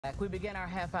We begin our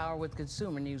half hour with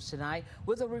consumer news tonight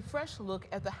with a refreshed look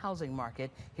at the housing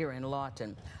market here in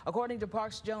Lawton. According to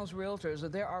Jones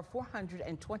Realtors, there are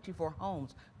 424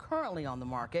 homes currently on the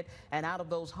market, and out of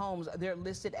those homes, they're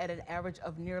listed at an average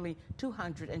of nearly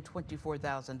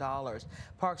 $224,000.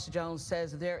 Jones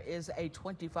says there is a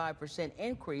 25%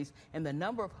 increase in the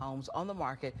number of homes on the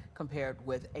market compared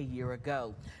with a year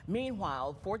ago.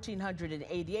 Meanwhile,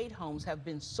 1,488 homes have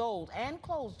been sold and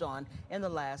closed on in the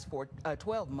last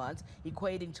 12 months,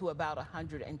 equating to about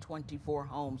 124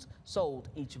 homes sold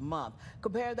each month.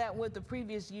 Compare that with the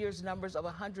previous year's numbers of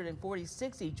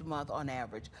 146 each month on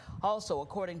average. Also,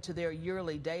 according to their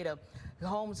yearly data,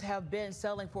 homes have been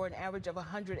selling for an average of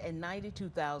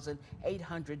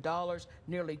 $192,800,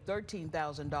 nearly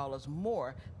 $13,000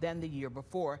 more than the year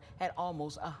before, at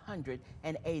almost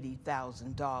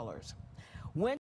 $180,000.